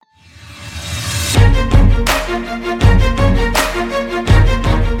All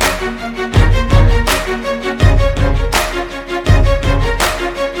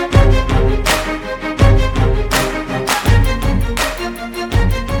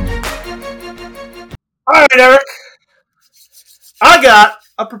right, Eric. I got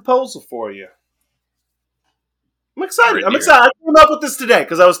a proposal for you. I'm excited. I'm excited. I came up with this today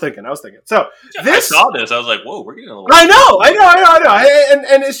because I was thinking. So I saw this. I was like, "Whoa, we're getting a little." I know.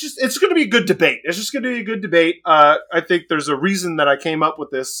 And it's going to be a good debate. It's just going to be a good debate. I think there's a reason that I came up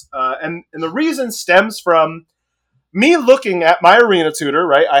with this, and the reason stems from me looking at my Arena Tutor.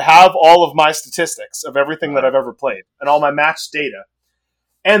 Right, I have all of my statistics of everything that I've ever played and all my match data,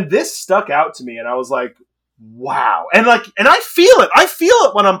 and this stuck out to me, and I was like, "Wow!" And I feel it. I feel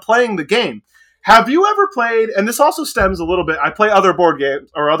it when I'm playing the game. Have you ever played, and this also stems a little bit, I play other board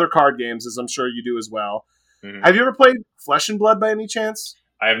games, or other card games, as I'm sure you do as well. Mm-hmm. Have you ever played Flesh and Blood by any chance?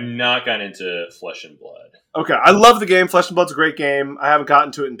 I have not gotten into Flesh and Blood. Okay, I love the game. Flesh and Blood's a great game. I haven't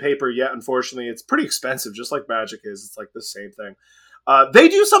gotten to it in paper yet, unfortunately. It's pretty expensive, just like Magic is. It's like the same thing. They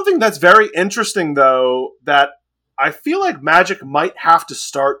do something that's very interesting, though, that I feel like Magic might have to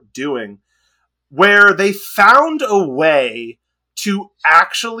start doing, where they found a way to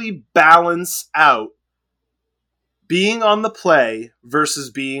actually balance out being on the play versus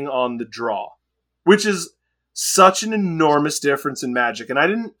being on the draw, which is such an enormous difference in Magic. And I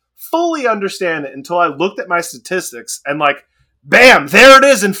didn't fully understand it until I looked at my statistics and bam, there it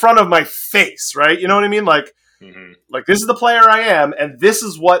is in front of my face, right? You know what I mean? Like this is the player I am, and this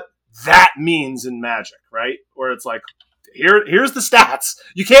is what that means in Magic, right? Where it's like, here's the stats.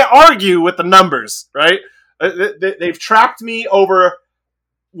 You can't argue with the numbers, right? They've tracked me over,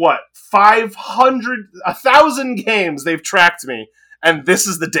 1,000 games they've tracked me, and this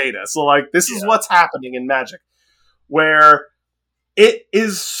is the data. So, this is what's happening in Magic, where it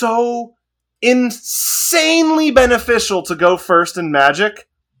is so insanely beneficial to go first in Magic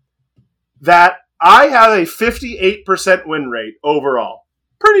that I have a 58% win rate overall.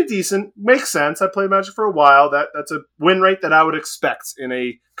 Pretty decent. Makes sense. I played Magic for a while. That's a win rate that I would expect in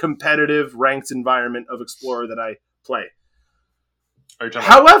a competitive, ranked environment of Explorer that I play.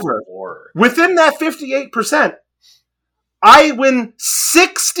 However, within that 58%, I win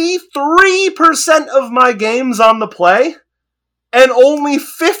 63% of my games on the play and only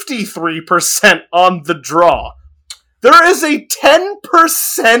 53% on the draw. There is a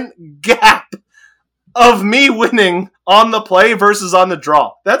 10% gap of me winning on the play versus on the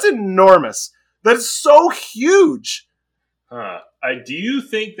draw. That's enormous. That is so huge. Do you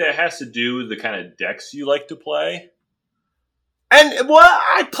think that has to do with the kind of decks you like to play? And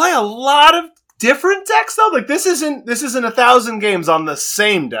I play a lot of different decks though. This isn't 1,000 games on the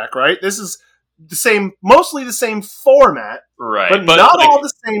same deck, right? This is mostly the same format, right? But not all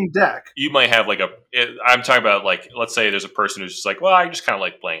the same deck. You might have I'm talking about let's say there's a person who's just I just kind of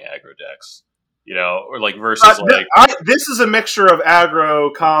like playing aggro decks. Or versus this is a mixture of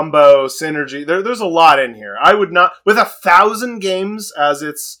aggro, combo, synergy. There's a lot in here. I would not, with 1,000 games as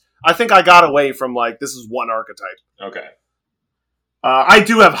I think I got away from this is one archetype. Okay. I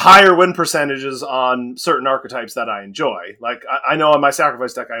do have higher win percentages on certain archetypes that I enjoy. I know on my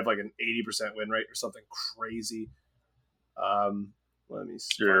Sacrifice deck I have an 80% win rate or something crazy. Let me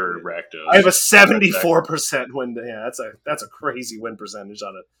see. Your Rakdos. I have a 74% win. Yeah, that's a crazy win percentage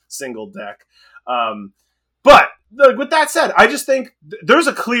on a single deck. But with that said, I just think there's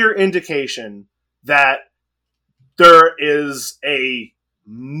a clear indication that there is a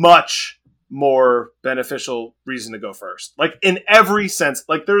much more beneficial reason to go first. In every sense.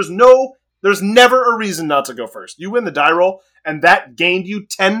 There's never a reason not to go first. You win the die roll, and that gained you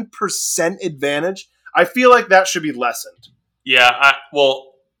 10% advantage. I feel like that should be lessened. Yeah, I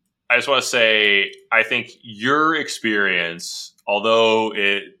just want to say, I think your experience, although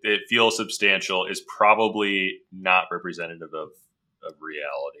it feels substantial, is probably not representative of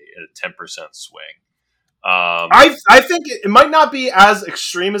reality at a 10% swing. I think it might not be as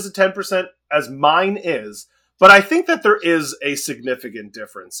extreme as a 10% as mine is, but I think that there is a significant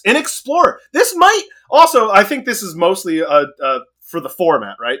difference. In Explorer, this might also, I think this is mostly for the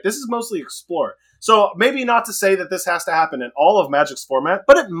format, right? This is mostly Explorer. So maybe not to say that this has to happen in all of Magic's format,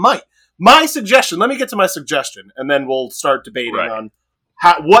 but it might. My suggestion, let me get to my suggestion, and then we'll start debating on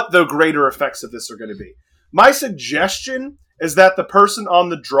what the greater effects of this are going to be. My suggestion is that the person on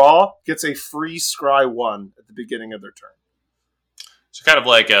the draw gets a free Scry 1 at the beginning of their turn. So kind of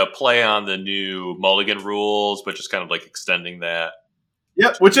like a play on the new Mulligan rules, but just kind of extending that.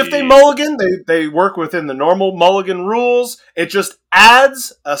 Yep, which if they mulligan, they work within the normal Mulligan rules. It just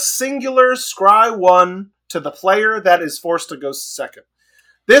adds a singular Scry 1 to the player that is forced to go second.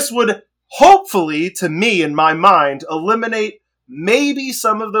 This would hopefully, to me, in my mind, eliminate maybe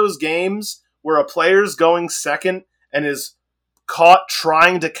some of those games where a player's going second and is caught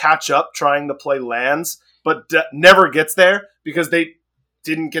trying to catch up, trying to play lands, but never gets there because they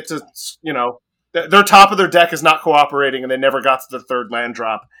didn't get to, their top of their deck is not cooperating and they never got to the third land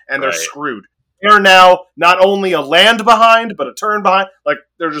drop and they're screwed. They're now not only a land behind, but a turn behind. Like,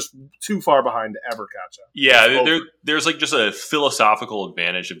 they're just too far behind to ever catch up. Yeah, there's like just a philosophical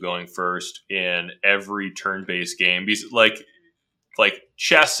advantage of going first in every turn-based game. Because like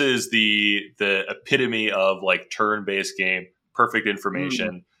chess is the epitome of like turn-based game, perfect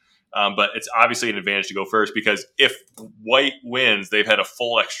information. But it's obviously an advantage to go first because if white wins, they've had a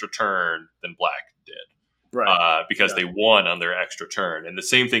full extra turn than black did. Right. Because they won on their extra turn. And the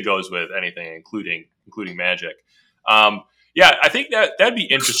same thing goes with anything, including Magic. I think that'd be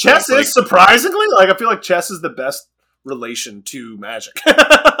interesting. Chess is surprisingly, like, I feel like chess is the best relation to Magic.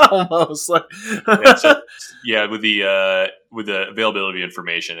 Almost. Like with the availability of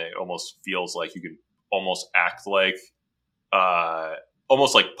information, it almost feels like you can almost act like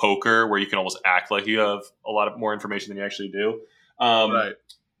almost like poker, where you can almost act like you have a lot of more information than you actually do. Right.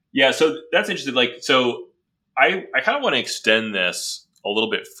 Yeah, so that's interesting. Like, so I kind of want to extend this a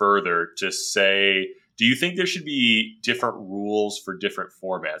little bit further to say, do you think there should be different rules for different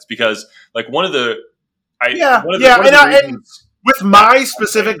formats? Because like with my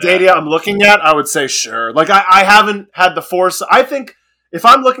specific data I'm looking at, I would say sure. Like I haven't had the force. I think if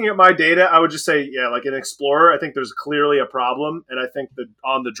I'm looking at my data, I would just say, yeah, like in Explorer, I think there's clearly a problem, and I think that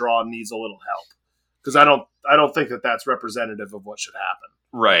on the draw needs a little help because I don't think that that's representative of what should happen.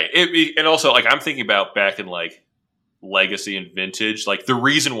 Right. And also, like, I'm thinking about back in, like, Legacy and Vintage. Like, the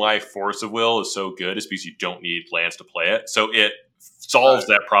reason why Force of Will is so good is because you don't need lands to play it. So it solves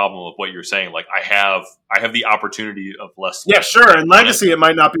that problem of what you're saying. Like, I have the opportunity of less. Yeah, sure. In Legacy, it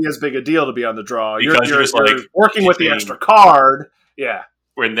might not be as big a deal to be on the draw. Because you're just, like, working with the extra card. Yeah.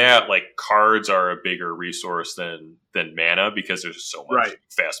 When that, like, cards are a bigger resource than mana because there's so much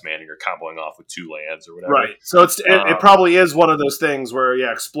fast mana you're comboing off with 2 lands or whatever. Right. So it probably is one of those things where,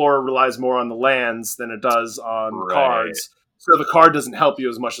 Explorer relies more on the lands than it does on cards. So the card doesn't help you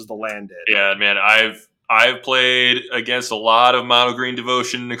as much as the land did. Yeah, man, I've played against a lot of Mono Green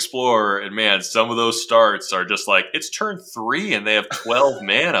Devotion and Explorer, and man, some of those starts are just like, it's turn 3 and they have 12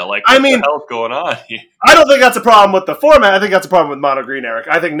 mana. Like, what the hell's going on here? I don't think that's a problem with the format. I think that's a problem with Mono Green, Eric.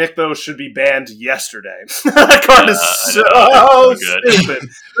 I think Nykthos should be banned yesterday. That card is so stupid.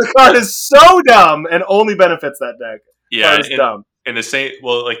 The card is so dumb and only benefits that deck. Yeah, it's dumb. And the same,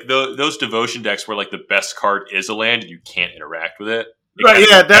 like those Devotion decks where like the best card is a land and you can't interact with it. Right,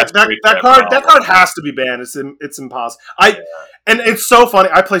 yeah, that card has to be banned. It's impossible. And it's so funny.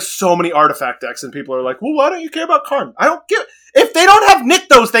 I play so many artifact decks, and people are like, "Well, why don't you care about Karn?" I don't give. If they don't have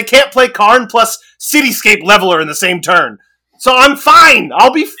Nykthos, they can't play Karn plus Cityscape Leveler in the same turn. So I'm fine.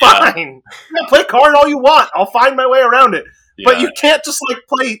 I'll be fine. Yeah, play Karn all you want. I'll find my way around it. Yeah. But you can't just like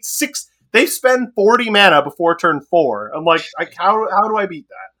play 6. They spend 40 mana before turn 4. I'm like how do I beat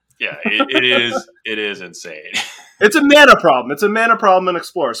that? Yeah, it is insane. It's a mana problem. It's a mana problem in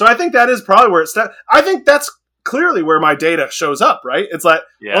Explorer. So I think that is probably where it's. I think that's clearly where my data shows up. Right? It's like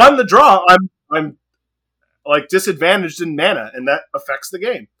on the draw, I'm like disadvantaged in mana, and that affects the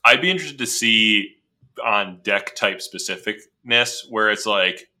game. I'd be interested to see on deck type specificness where it's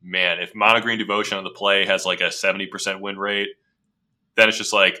like, man, if Mono Green Devotion on the play has like a 70% win rate, then it's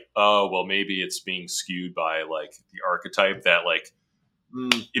just like, oh well, maybe it's being skewed by like the archetype that like.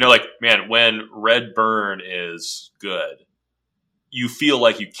 Like, man, when Red Burn is good, you feel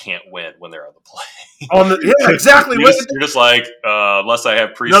like you can't win when they're on the play. Exactly. You're just like, unless I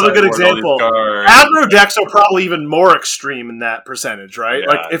have another good example. Aggro decks are probably even more extreme in that percentage, right? Yeah,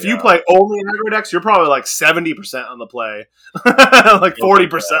 like, if you play only aggro decks, you're probably like 70% on the play, like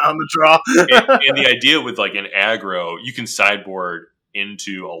 40% on the draw. and the idea with like an aggro, you can sideboard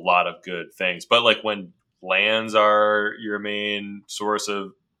into a lot of good things, but like when lands are your main source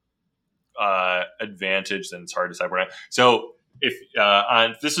of advantage, then it's hard to sideboard. So if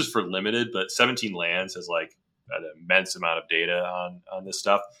this is for limited, but 17 lands has like an immense amount of data on this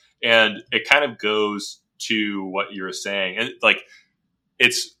stuff, and it kind of goes to what you were saying, and like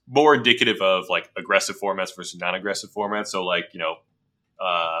it's more indicative of like aggressive formats versus non-aggressive formats. So like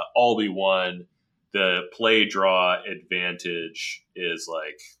all be one, the play draw advantage is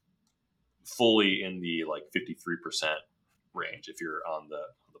like fully in the like 53% range if you're on the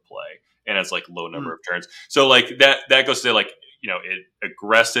play, and it's like low number of turns. So like that goes to like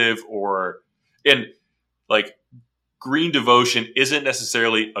aggressive or in like Green Devotion isn't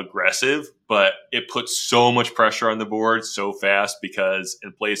necessarily aggressive, but it puts so much pressure on the board so fast because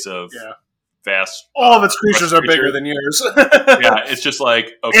in place of fast, all of its creatures are bigger than yours. Yeah, it's just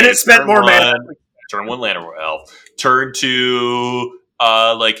like, okay, and it spent more mana. Turn 1 Land Elf. Turn 2,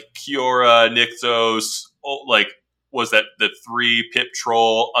 like Kiora, Nykthos, like was that the 3 Pip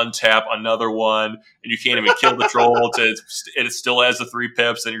Troll, untap another one, and you can't even kill the troll, and it still has the 3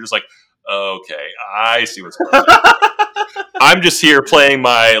 pips, and you're just like, okay, I see what's going on. I'm just here playing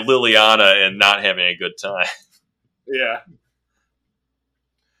my Liliana and not having a good time. Yeah.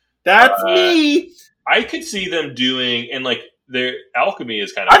 That's me. I could see them doing, and like their alchemy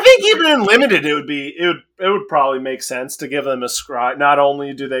is kind of. I think even in limited, it would probably make sense to give them a scry. Not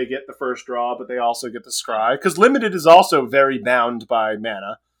only do they get the first draw, but they also get the scry because limited is also very bound by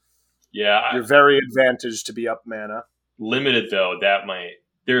mana. Yeah, you're very advantaged to be up mana. Limited though, that might.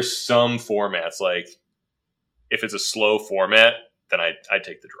 There's some formats like if it's a slow format, then I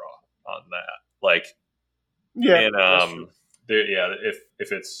take the draw on that. Like, and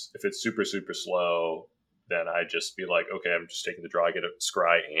if it's super slow, then I just be like, okay, I'm just taking the draw. I get a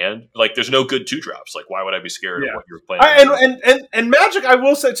scry, and like, there's no good 2-drops. Like, why would I be scared of what you're playing? And Magic, I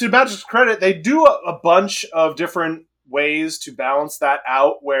will say to Magic's credit, they do a bunch of different ways to balance that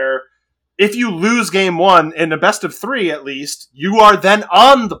out. Where if you lose game 1 in a best of 3, at least you are then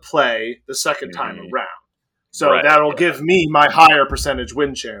on the play the second time around. So that'll give me my higher percentage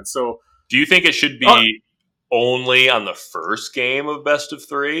win chance. So, do you think it should be only on the first game of best of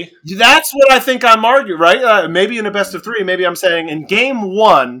 3? That's what I think I'm arguing, right? Maybe in a best of 3, maybe I'm saying in game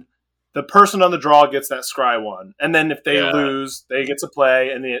 1, the person on the draw gets that scry 1. And then if they lose, they get to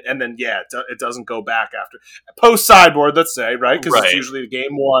play, and then it doesn't go back after. Post-sideboard, let's say, right? Because it's usually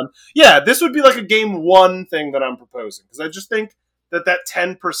game 1. Yeah, this would be like a game 1 thing that I'm proposing. Because I just think that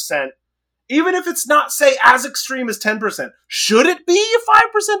 10%, even if it's not, say, as extreme as 10%, should it be a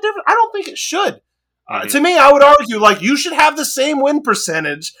 5% difference? I don't think it should. To me, I would argue like you should have the same win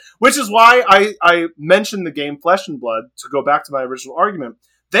percentage, which is why I mentioned the game Flesh and Blood, to go back to my original argument.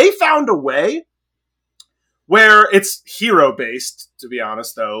 They found a way where it's hero-based, to be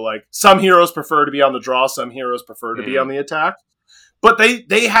honest, though. Like, some heroes prefer to be on the draw, some heroes prefer to be on the attack. But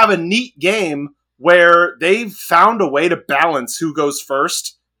they have a neat game where they've found a way to balance who goes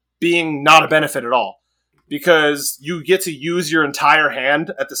first being not a benefit at all. Because you get to use your entire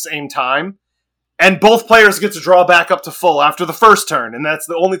hand at the same time, and both players get to draw back up to full after the first turn, and that's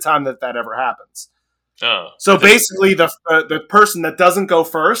the only time that ever happens. So basically, the person that doesn't go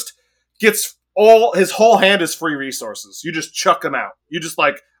first gets his whole hand is free resources. You just chuck them out. You just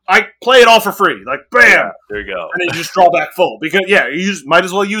I play it all for free. Like, bam! Yeah, there you go. And then you just draw back full. Because, you might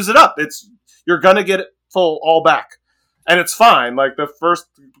as well use it up. You're going to get it full all back. And it's fine. Like, the first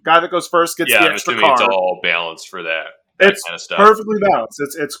guy that goes first gets the extra card. It's all balanced for that. It's kind of stuff. Perfectly balanced.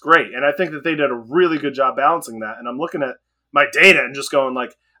 It's great. And I think that they did a really good job balancing that. And I'm looking at my data and just going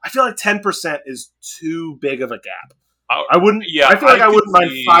like, I feel like 10% is too big of a gap. I wouldn't. Yeah, I feel like I wouldn't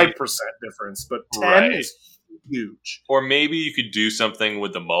mind 5% difference, but 10 is huge. Or maybe you could do something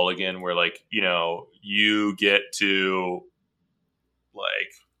with the mulligan where, like, you get to,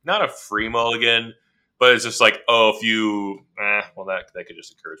 like, not a free mulligan, but it's just like, if you, that could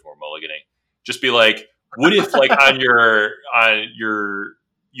just encourage more mulliganing. Just be like, what if, like, on your,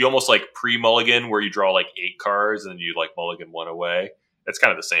 you almost like pre-mulligan where you draw like 8 cards and then you like mulligan 1 away. It's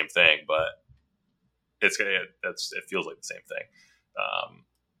kind of the same thing, but it feels like the same thing.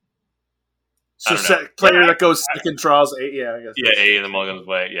 Player that goes second draws 8. Yeah, I guess. Yeah, 8 and the mulligan's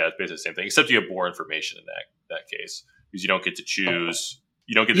away. Yeah, it's basically the same thing, except you have more information in that case because you don't get to choose.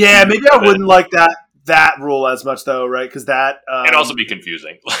 You don't get. To maybe I wouldn't like that rule as much though, right? Because that and also be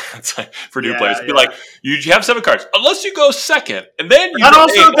confusing for new players. Be like, you have 7 cards unless you go second, and then that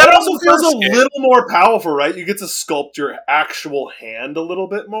also feels a little more powerful, right? You get to sculpt your actual hand a little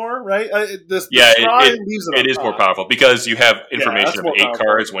bit more, right? It is more powerful because you have information of 8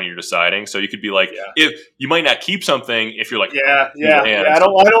 cards when you're deciding. So you could be like, if you might not keep something if you're like, I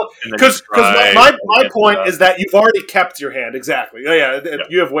don't, because my point is that you've already kept your hand exactly.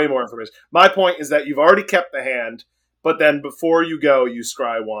 You have way more information. My point is that you've already kept the hand, but then before you go, you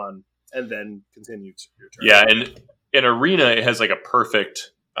scry 1 and then continue to your turn. Yeah, and in Arena, it has like a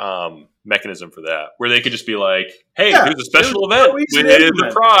perfect mechanism for that, where they could just be like, hey, here's a special event with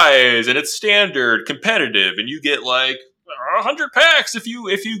the prize, and it's standard, competitive, and you get like 100 packs if you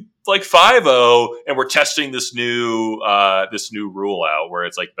like 5-0, and we're testing this new rule out where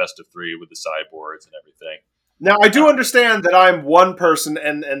it's like best of 3 with the sideboards and everything. Now, I do understand that I'm one person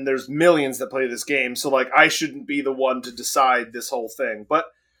and there's millions that play this game, so like I shouldn't be the one to decide this whole thing. But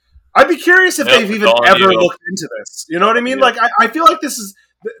I'd be curious if they've even ever looked into this. You know what I mean? Like, I feel like this is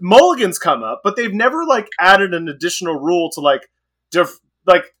mulligans come up, but they've never like added an additional rule to like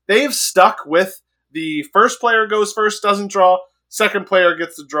they've stuck with the first player goes first, doesn't draw, second player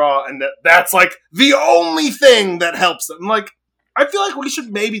gets to draw, and that's like the only thing that helps them. Like, I feel like we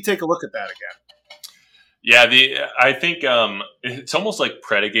should maybe take a look at that again. Yeah, I think it's almost like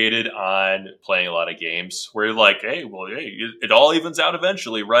predicated on playing a lot of games where you're like, hey, it all evens out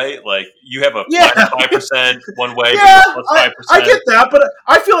eventually, right? Like you have a 5% one way, yeah, plus 5%. I get that, but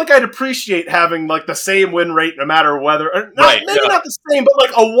I feel like I'd appreciate having like the same win rate no matter whether, or not, maybe not the same, but like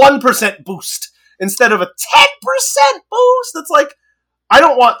a 1% boost instead of a 10% boost. It's like I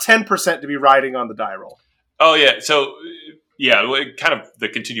don't want 10% to be riding on the die roll. Oh yeah, so yeah, kind of the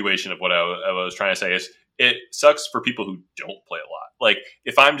continuation of what I was trying to say is. It sucks for people who don't play a lot. Like,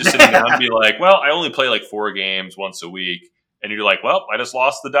 if I'm just sitting down and be like, well, I only play like 4 games once a week, and you're like, well, I just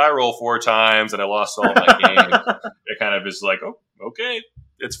lost the die roll 4 times, and I lost all my games. It kind of is like, oh, okay,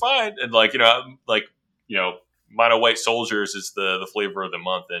 it's fine. And like, Mono White Soldiers is the flavor of the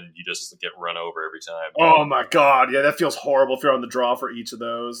month, and you just get run over every time. Oh my god, yeah, that feels horrible if you're on the draw for each of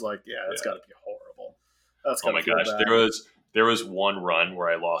those. Like, yeah, that's got to be horrible. That's oh my gosh, bad. There was one run where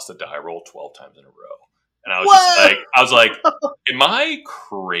I lost a die roll 12 times in a row. And I was like, am I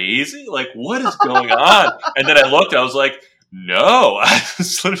crazy? Like, what is going on? And then I looked, I was like, no,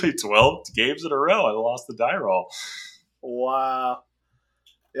 it's literally 12 games in a row. I lost the die roll. Wow.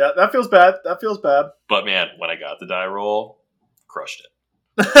 Yeah, that feels bad. But man, when I got the die roll, crushed it.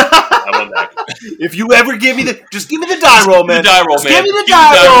 I won that. If you ever give me just give me the die roll, man. Give me the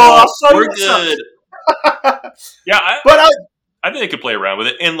die roll. We're good. Yeah, I think they could play around with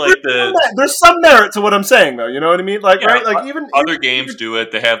it, and like there's some merit to what I'm saying, though. You know what I mean? Like, right? Like even other games do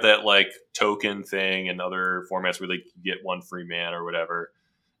it. They have that like token thing in other formats where they get 1 free man or whatever.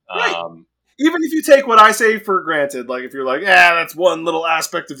 Right. Even if you take what I say for granted, like if you're like, that's one little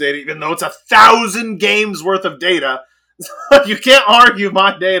aspect of data, even though it's 1,000 games worth of data, you can't argue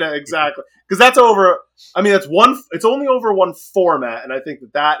my data exactly because that's over. I mean, it's only over 1 format, and I think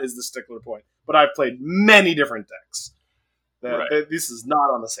that is the stickler point. But I've played many different decks. This is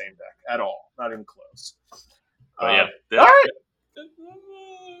not on the same deck at all. Not even close. All right.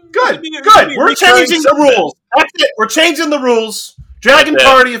 Good. We're changing the rules. That's it. We're changing the rules. Dragon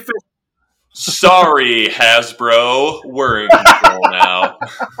Party official. Sorry, Hasbro. We're in control now.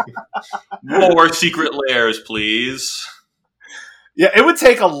 More secret layers, please. Yeah, it would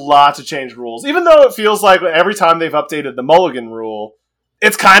take a lot to change rules. Even though it feels like every time they've updated the Mulligan rule,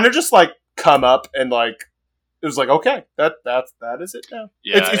 it's kind of just like come up and like it was like, okay, that is it now.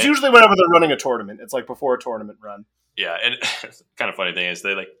 Yeah, it's usually whenever they're running a tournament. It's like before a tournament run. Yeah, and kind of funny thing is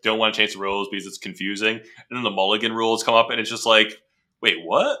they like don't want to change the rules because it's confusing, and then the Mulligan rules come up, and it's just like, wait,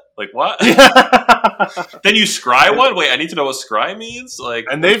 what? Like what? Then you scry one? Wait, I need to know what scry means. Like,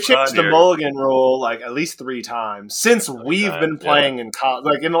 and they've changed the Mulligan rule like at least 3 times since we've been playing in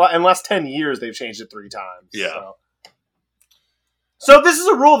like in the last 10 years. They've changed it 3 times. Yeah. So this is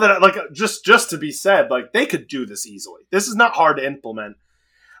a rule that, like, just to be said, like, they could do this easily. This is not hard to implement.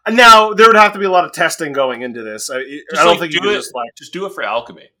 And now, there would have to be a lot of testing going into this. I don't think you could just do it for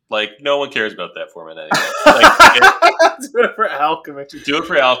Alchemy. Like, no one cares about that format anymore. Do it for Alchemy. Do it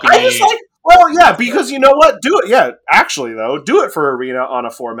for Alchemy. I just well, yeah, because you know what? Do it. Yeah, actually, though, do it for Arena on a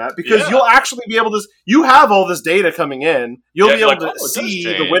format because you'll actually be able to. You have all this data coming in. You'll be able to see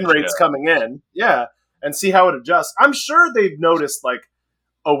the win rates coming in. Yeah. And see how it adjusts. I'm sure they've noticed like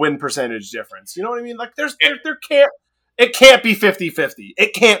a win percentage difference. You know what I mean? Like there can't be 50-50.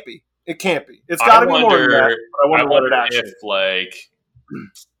 It can't be. It's got to be more than that. I wonder what it actually if like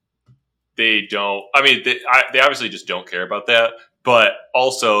they don't. I mean, they obviously just don't care about that. But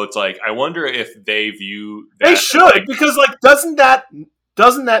also, it's like I wonder if they view that they should because like doesn't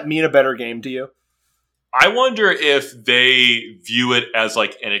that mean a better game to you? I wonder if they view it as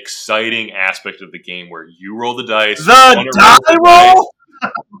like an exciting aspect of the game where you roll the dice. The die roll?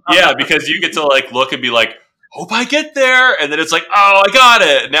 Yeah, because you get to like look and be like, hope I get there, and then it's like, oh, I got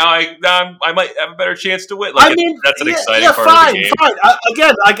it. Now I might have a better chance to win. Like, I mean, that's an exciting part of the game. Fine.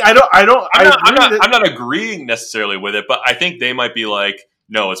 Again, like I'm not agreeing necessarily with it, but I think they might be like,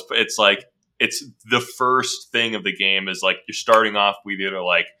 no, it's like it's the first thing of the game is like you're starting off with either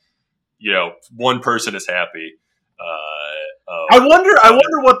like. One person is happy. I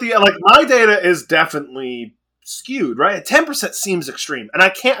wonder what the my data is definitely skewed, right? 10% seems extreme, and I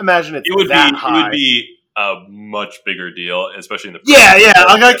can't imagine high. It would be a much bigger deal, especially in the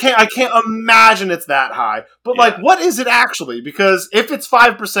Like I can't imagine it's that high. But like, what is it actually? Because if it's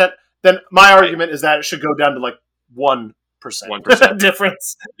 5%, then my argument is that it should go down to like 1%. 1%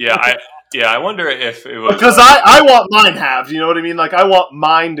 difference. Yeah, I wonder if it was because I want mine halved. You know what I mean? Like I want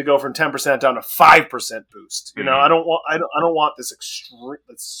mine to go from 10% down to 5% boost. You know, I don't want this extreme.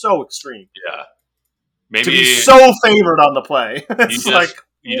 It's so extreme. Yeah, maybe to be so favored on the play. It's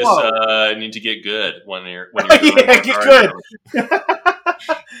you just need to get good when you're get good.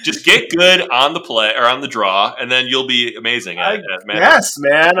 Just get good on the play or on the draw, and then you'll be amazing at Magic. Yes,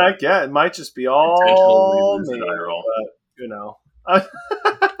 man. I get it. Might just be all me, but, you know.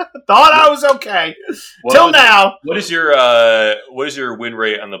 Thought I was okay till now. What is your win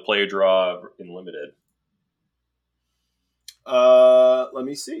rate on the play draw in limited? Let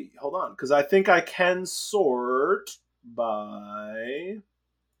me see. Hold on, because I think I can sort by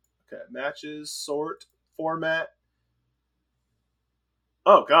matches, sort, format.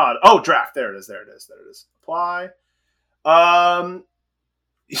 Oh God! Oh, draft. There it is. Apply.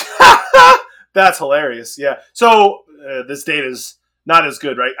 That's hilarious. Yeah. So this data is not as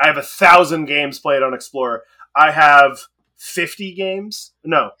good, right? I have 1,000 games played on Explorer. I have 50 games.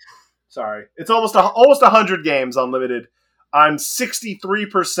 No, sorry. It's almost 100 games on Limited. I'm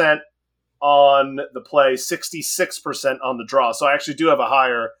 63% on the play, 66% on the draw. So I actually do have a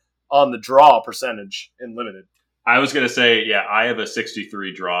higher on the draw percentage in Limited. I was going to say, yeah, I have a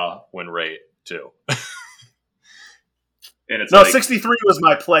 63 draw win rate too. And it's 63 was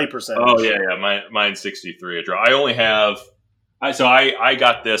my play percentage. Oh yeah, mine's 63 a draw. I only have, I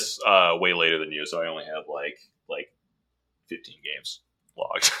got this way later than you, so I only have like 15 games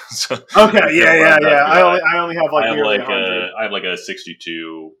logged. So, okay, yeah. I only have I have like a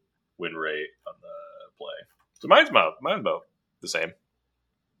 62 win rate on the play. So mine's about the same.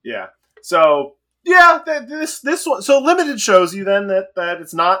 Yeah. So yeah, this one. So Limited shows you then that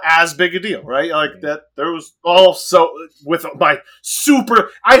it's not as big a deal, right? Like that there was also with my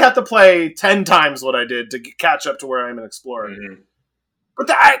super. I'd have to play 10 times what I did to catch up to where I am in Explorer. Mm-hmm. But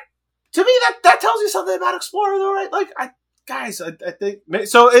to me that tells you something about Explorer, though, right? Like I think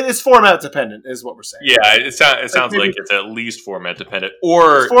so. It's format dependent, is what we're saying. Yeah, it sounds like it's at least format dependent,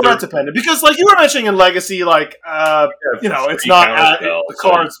 or format dependent, because like you were mentioning in Legacy, like it's not the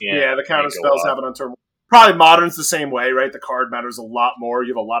cards. So the counter spells have it on turn. Probably Modern's the same way, right? The card matters a lot more.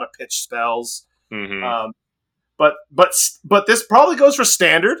 You have a lot of pitch spells. Mm-hmm. But this probably goes for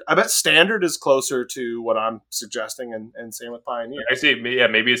Standard. I bet Standard is closer to what I'm suggesting, and same with Pioneer. I see. Yeah,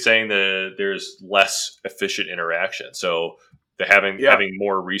 maybe it's saying that there's less efficient interaction, so having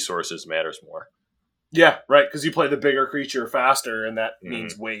more resources matters more. Yeah, right. Because you play the bigger creature faster, and that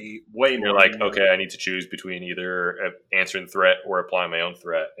means way more. You're like, okay, I need to choose between either answering the threat or applying my own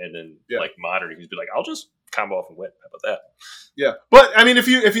threat, and then like Modern, you can be like, I'll just combo off and win. How about that? Yeah, but I mean, if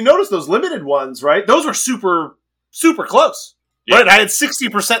you notice those Limited ones, right? Those were super close, right? I had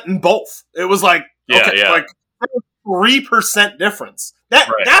 60% in both. It was like, like 3% difference.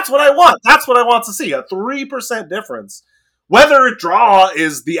 That's what I want. That's what I want to see, a 3% difference. Whether draw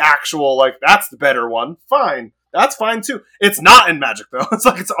is the actual, like, that's the better one, fine. That's fine, too. It's not in Magic, though. It's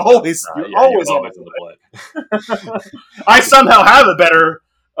like it's always, always on the play. I somehow have a better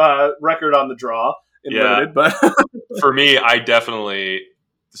record on the draw in Limited, but... For me, I definitely...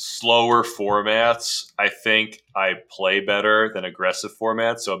 slower formats, I think I play better than aggressive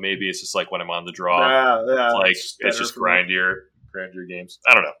formats. So maybe it's just like when I'm on the draw, it's just grind your games.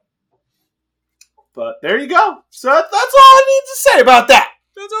 I don't know. But there you go. So that's all I need to say about that.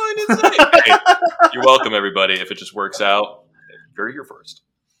 That's all I need to say. Hey, you're welcome, everybody. If it just works out, you're here first.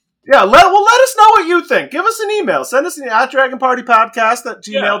 Yeah, let us know what you think. Give us an email. Send us an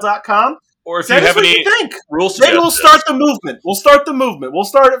 @DragonPartyPodcast@gmail.com. Or if you have any rules, maybe we'll start the movement. We'll start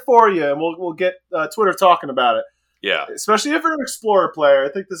it for you, and we'll get Twitter talking about it. Yeah, especially if you're an Explorer player. I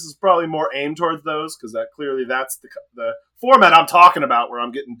think this is probably more aimed towards those because that's the format I'm talking about, where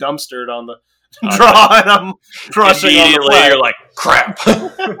I'm getting dumpstered on the draw and I'm crushing on the play. You're like, crap.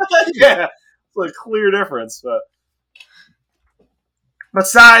 Yeah, it's a clear difference. But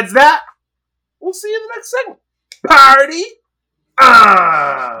besides that, we'll see you in the next segment. Party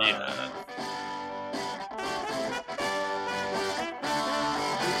on! Yeah.